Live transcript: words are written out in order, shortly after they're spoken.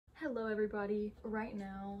Hello everybody. Right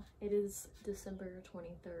now it is December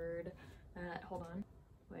 23rd at, hold on,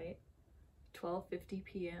 wait, 12:50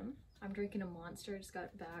 p.m. I'm drinking a Monster. I just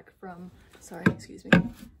got back from, sorry, excuse me.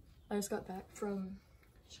 I just got back from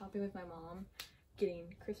shopping with my mom,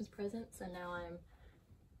 getting Christmas presents, and now I'm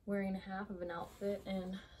wearing half of an outfit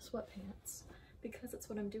and sweatpants because that's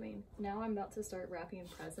what I'm doing. Now I'm about to start wrapping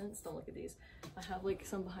presents. Don't look at these. I have like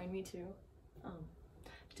some behind me too.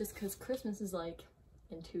 Just because Christmas is like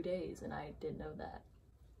in 2 days and I didn't know that.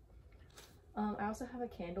 I also have a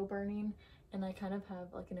candle burning and I kind of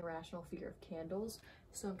have like an irrational fear of candles,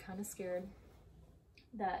 so I'm kind of scared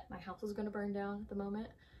that my house is going to burn down at the moment.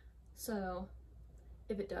 So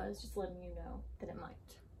if it does, just letting you know that it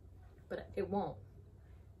might, but it won't.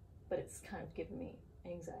 But it's kind of giving me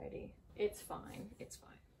anxiety. It's fine, it's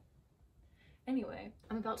fine. Anyway,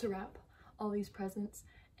 I'm about to wrap all these presents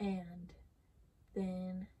and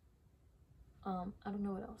then I don't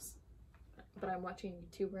know what else, but I'm watching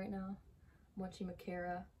YouTube right now. I'm watching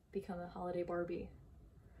Makara become a holiday Barbie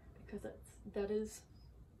because that is,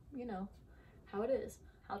 you know, how it is.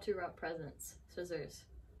 How to wrap presents. Scissors,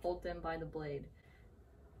 hold them by the blade,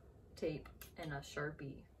 tape, and a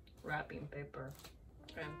Sharpie, wrapping paper,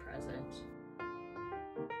 and presents.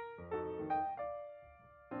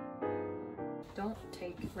 Don't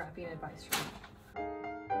take wrapping advice from me.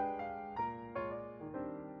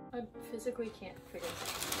 I physically can't figure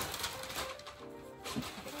this out.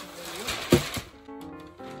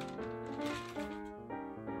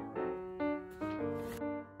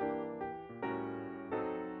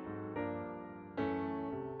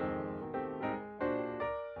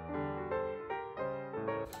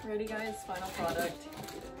 Ready guys, final product.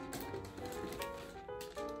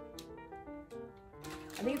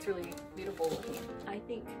 I think it's really beautiful looking. I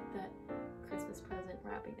think that Christmas present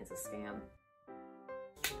wrapping is a scam.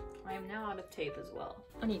 I am now out of tape as well.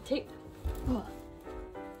 I need tape. Ugh.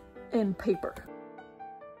 And paper.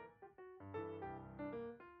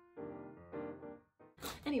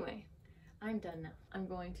 Anyway, I'm done now. I'm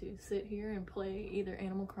going to sit here and play either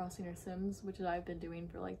Animal Crossing or Sims, which I've been doing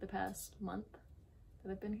for like the past month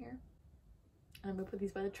that I've been here. I'm gonna put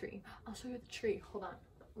these by the tree. I'll show you the tree. Hold on.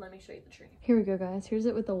 Let me show you the tree. Here we go, guys. Here's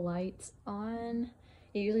it with the lights on.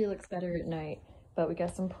 It usually looks better at night, but we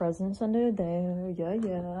got some presents under there.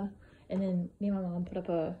 Yeah. And then me and my mom put up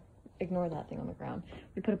a, ignore that thing on the ground.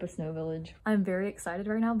 We put up a snow village. I'm very excited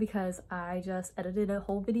right now because I just edited a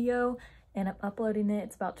whole video and I'm uploading it.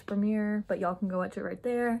 It's about to premiere, but y'all can go watch it right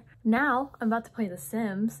there. Now I'm about to play The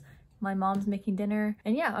Sims. My mom's making dinner,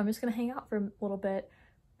 and yeah, I'm just gonna hang out for a little bit.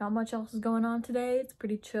 Not much else is going on today. It's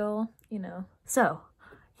pretty chill, you know. So,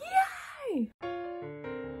 yay!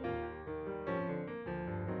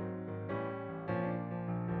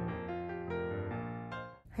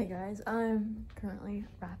 Hey guys, I'm currently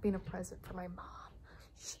wrapping a present for my mom.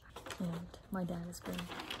 And my dad has been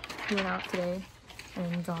going out today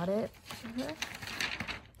and got it for her.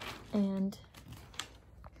 And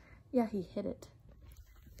yeah, he hid it.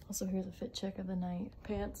 Also, here's a fit check of the night.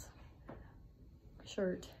 Pants,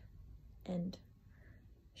 shirt, and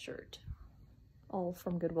shirt. All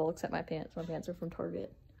from Goodwill except my pants. My pants are from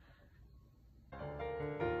Target.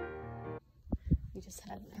 We just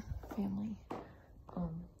had family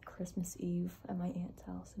Christmas Eve at my aunt's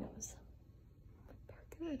house and it was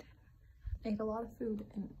very good. I ate a lot of food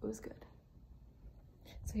and it was good.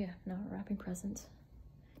 So yeah, now we're wrapping presents.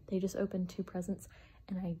 They just opened 2 presents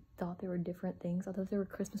and I thought they were different things. I thought they were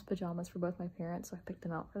Christmas pajamas for both my parents, so I picked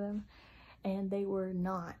them out for them. And they were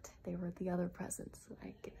not. They were the other presents that I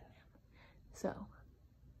had given them. So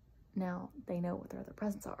now they know what their other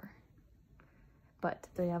presents are. But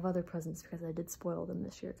they have other presents because I did spoil them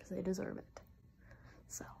this year because they deserve it.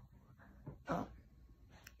 So,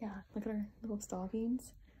 yeah, look at our little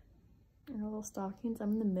stockings. Our little stockings.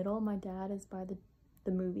 I'm in the middle. My dad is by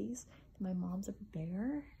the movies. And my mom's over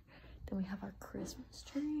there. Then we have our Christmas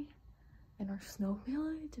tree and our snow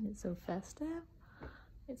village, and it's so festive.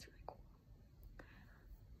 It's really cool.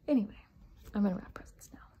 Anyway, I'm gonna wrap presents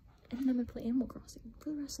now. And then I'm gonna play Animal Crossing for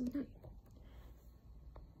the rest of the night.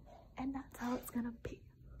 And that's how it's gonna be.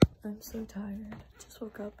 I'm so tired. Just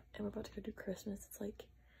woke up and we're about to go do Christmas. It's like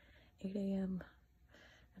 8 a.m.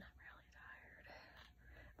 and I'm really tired.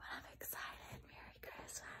 But I'm excited. Merry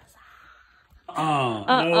Christmas.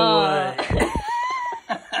 No way.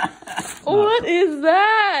 What is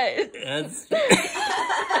that? That's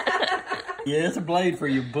yeah, it's a blade for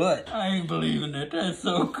your butt. I ain't believing it. That's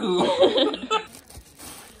so cool.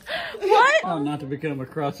 What? Oh, not to become a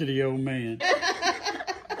crotchety old man.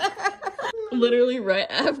 Literally right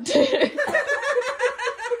after.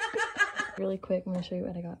 Really quick, I'm gonna show you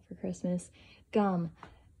what I got for Christmas. Gum.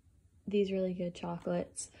 these really good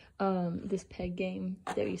chocolates. This peg game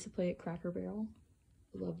that we used to play at Cracker Barrel.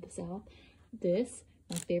 Love the South. This,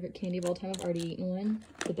 my favorite candy of all time. I've already eaten one.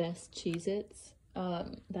 The best Cheez-Its.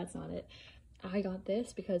 That's not it. I got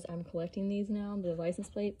this because I'm collecting these now, the license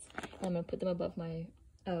plates. And I'm gonna put them above my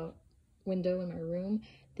window in my room.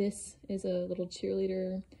 This is a little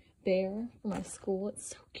cheerleader bear for my school. It's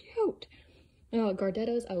so cute. Oh,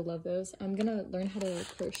 Gardettos, I love those. I'm gonna learn how to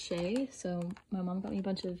crochet. So my mom got me a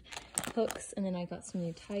bunch of hooks, and then I got some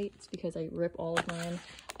new tights because I rip all of mine.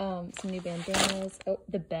 Some new bandanas. Oh,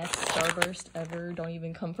 the best Starburst ever. Don't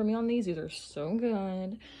even come for me on these. These are so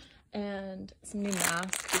good. And some new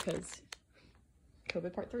masks because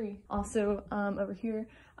COVID part 3. Also, over here,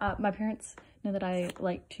 my parents know that I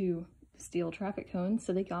like to steal traffic cones,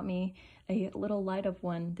 so they got me a little light up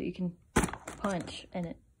one that you can punch, and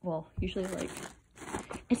it, well, usually like,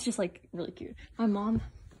 it's just like really cute. My mom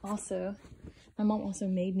also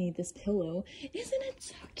made me this pillow. Isn't it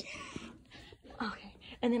so cute? Okay,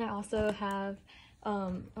 and then I also have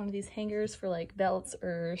one of these hangers for like belts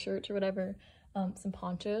or shirts or whatever. Some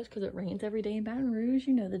ponchos because it rains every day in Baton Rouge,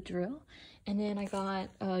 you know the drill. And then I got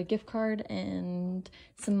a gift card and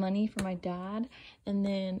some money for my dad, and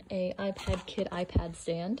then a iPad Kid iPad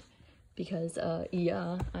stand because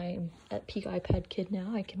yeah, I'm at peak iPad Kid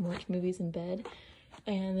now. I can watch movies in bed.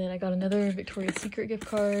 And then I got another Victoria's Secret gift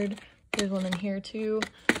card. There's one in here too.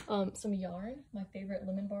 Some yarn, my favorite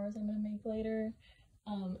lemon bars I'm gonna make later.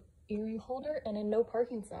 Earring holder and a no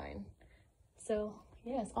parking sign. So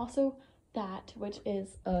yes, also that, which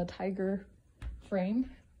is a tiger frame.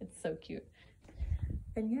 It's so cute.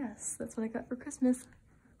 And yes, that's what I got for Christmas.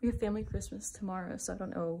 We have family Christmas tomorrow, so I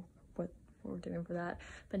don't know what we're doing for that.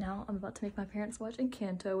 But now I'm about to make my parents watch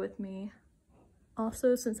Encanto with me.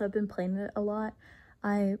 Also, since I've been playing it a lot,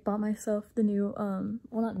 I bought myself the new,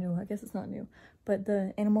 well, not new, I guess it's not new, but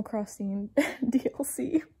the Animal Crossing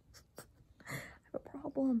DLC. I have a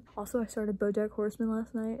problem. Also, I started BoJack Horseman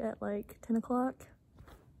last night at like 10 o'clock.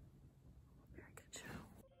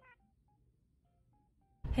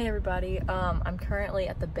 Hey everybody, I'm currently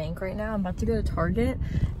at the bank right now. I'm about to go to Target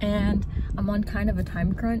and I'm on kind of a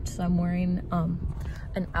time crunch, so I'm wearing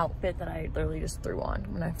an outfit that I literally just threw on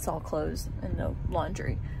when I saw clothes in the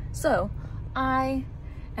laundry. So I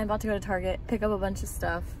am about to go to Target, pick up a bunch of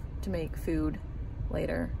stuff to make food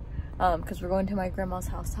later because we're going to my grandma's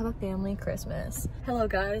house to have a family Christmas. Hello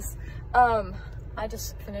guys, I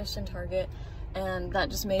just finished in Target and that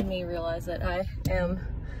just made me realize that I am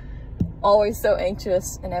always so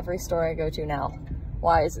anxious in every store I go to now.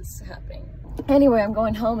 Why is this happening? Anyway, I'm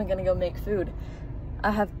going home and gonna go make food.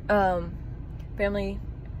 I have family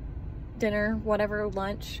dinner, whatever,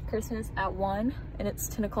 lunch, Christmas at 1, and it's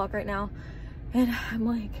 10 o'clock right now. And I'm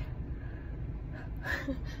like,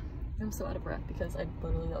 I'm so out of breath because I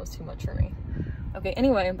literally, that was too much for me. Okay,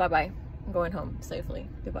 anyway, bye-bye. I'm going home safely.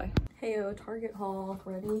 Goodbye. Heyo, Target haul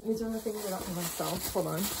ready. These are the things I got for myself. Hold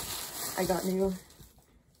on. I got new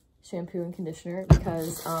shampoo and conditioner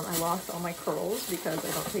because I lost all my curls because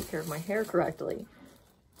I don't take care of my hair correctly.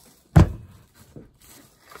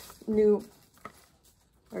 New,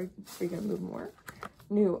 are you gonna move more?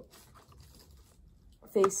 New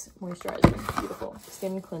face moisturizer, beautiful.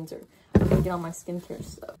 Skin cleanser. I'm gonna get all my skincare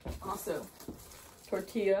stuff. Also,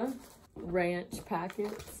 tortilla, ranch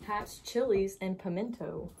packets, hatch chilies, and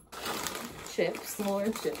pimento chips, more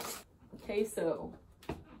chips, queso,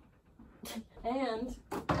 and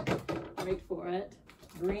wait for it,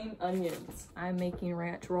 green onions. I'm making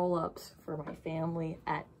ranch roll-ups for my family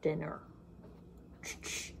at dinner.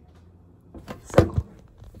 So,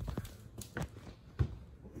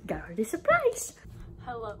 got already surprise.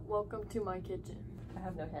 Hello, welcome to my kitchen. I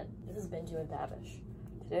have no head. This is Benji and Davish.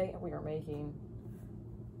 Today we are making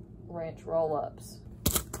ranch roll-ups.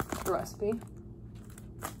 The recipe.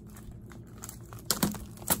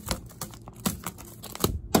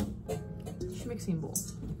 Mixing bowl.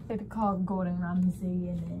 It's called Gordon Ramsay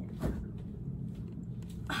in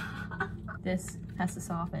it. This has to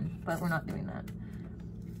soften, but we're not doing that.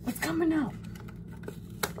 What's coming out?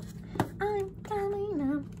 I'm coming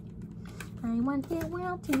up. I want the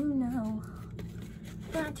world to know.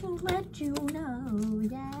 Got to let you know,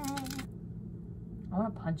 yeah. I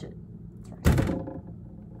want to punch it. Sorry.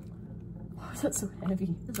 Why is that so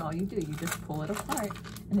heavy? That's all you do. You just pull it apart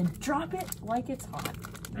and then drop it like it's hot.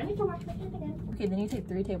 I need to wash my hand again. Okay, then you take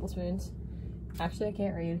 3 tablespoons. Actually, I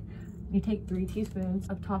can't read. You take 3 teaspoons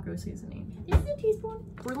of taco seasoning. This is a teaspoon.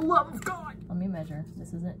 For the love of God. Let me measure.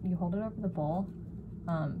 This isn't, you hold it over the bowl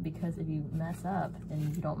because if you mess up, then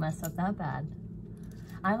you don't mess up that bad.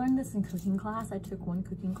 I learned this in cooking class. I took one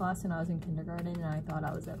cooking class when I was in kindergarten and I thought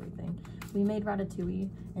I was everything. We made ratatouille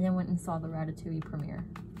and then went and saw the ratatouille premiere.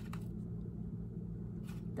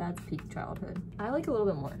 That's peak childhood. I like it a little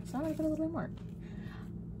bit more, so I like it a little bit more.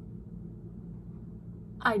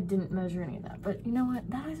 I didn't measure any of that, but you know what?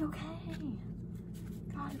 That is okay.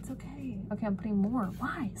 God, it's okay. Okay, I'm putting more.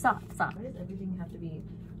 Why? Stop, stop. Why does everything have to be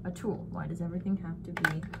a tool? Why does everything have to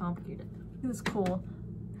be complicated? This is cool.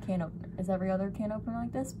 Can opener. Is every other can opener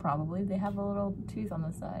like this? Probably. They have a little tooth on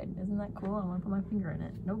the side. Isn't that cool? I want to put my finger in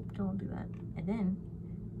it. Nope, don't do that. And then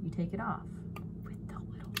you take it off with the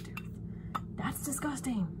little tooth. That's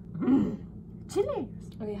disgusting. Chilies.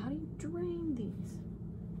 Okay, how do you drain these?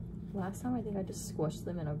 Last time I think I just squished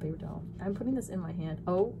them in a paper towel. I'm putting this in my hand.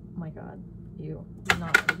 Oh my god. Ew. This is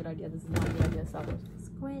not a good idea. This is not a good idea. Stop it.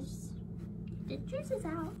 Squish. The juice is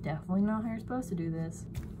out. Definitely not how you're supposed to do this.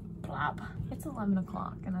 Plop. It's 11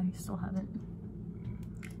 o'clock and I still haven't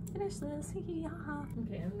finished this.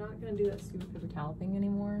 Okay, I'm not gonna do that stupid paper towel thing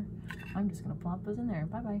anymore. I'm just gonna plop those in there.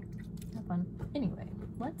 Bye bye. Have fun. Anyway,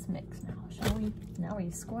 let's mix now, shall we? Now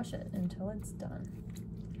we squash it until it's done.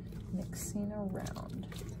 Mixing around.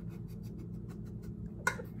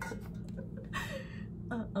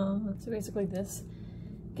 So basically this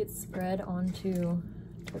gets spread onto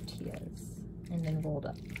tortillas and then rolled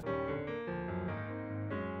up.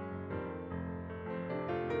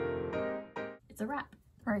 It's a wrap.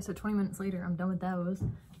 All right, so 20 minutes later, I'm done with those.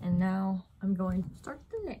 And now I'm going to start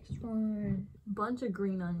the next one. Bunch of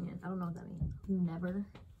green onion. I don't know what that means. Never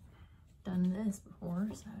done this before,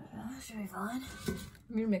 so that should be fun.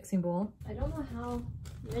 I'm in a mixing bowl. I don't know how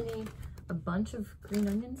many a bunch of green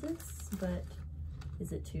onions is, but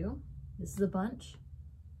is it 2? This is a bunch.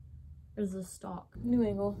 There's a stalk. New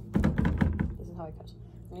angle. This is how I cut.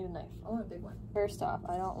 I need a knife. I want a big one. First off,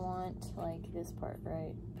 I don't want like this part,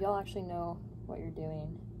 right? If y'all actually know what you're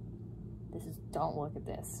doing, this is, don't look at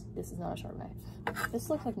this. This is not a sharp knife. This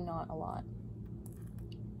looks like not a lot.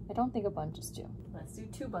 I don't think a bunch is 2. Let's do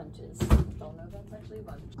 2 bunches. Don't know if that's actually a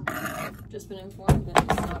bunch. Just been informed that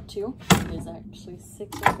it's not 2. It is actually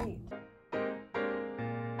 6 or 8.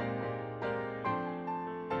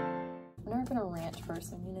 I've never been a ranch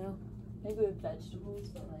person, you know? Maybe with vegetables,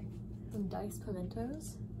 but like some diced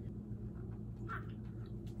pimentos.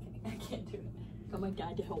 I can't do it. Got my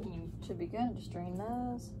dad to help me. Should be good. Just drain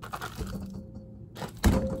those.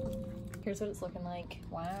 Here's what it's looking like.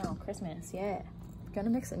 Wow, Christmas, yeah. Gonna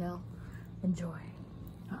mix it now. Enjoy.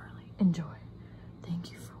 Not really. Enjoy.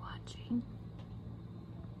 Thank you for watching.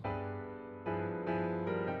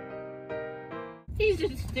 He's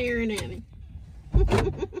just staring at me.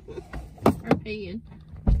 Or peeing.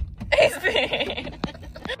 He's peeing.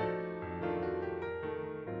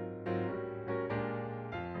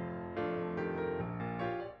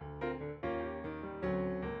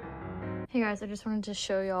 Hey guys, I just wanted to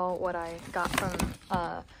show y'all what I got from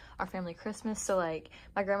our family Christmas. So like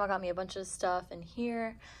my grandma got me a bunch of stuff in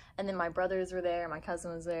here, and then my brothers were there, my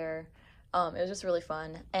cousin was there. It was just really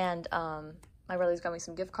fun. And my brothers got me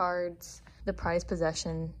some gift cards. The prized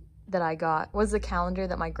possession that I got was the calendar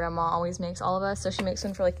that my grandma always makes all of us. So she makes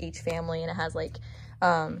one for like each family, and it has like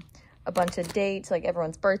a bunch of dates, like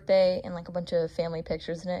everyone's birthday, and like a bunch of family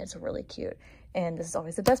pictures in it. It's really cute. And this is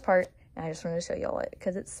always the best part. And I just wanted to show y'all it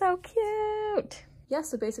because it's so cute. Yeah,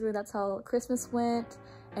 so basically that's how Christmas went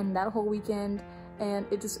and that whole weekend. And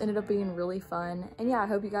it just ended up being really fun. And yeah, I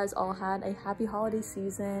hope you guys all had a happy holiday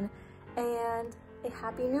season and a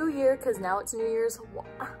happy new year, because now it's New Year's.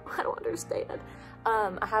 I don't understand.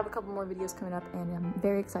 I have a couple more videos coming up and I'm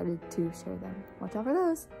very excited to share them. Watch out for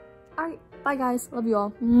those. All right, bye guys. Love you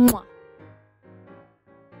all. Mwah.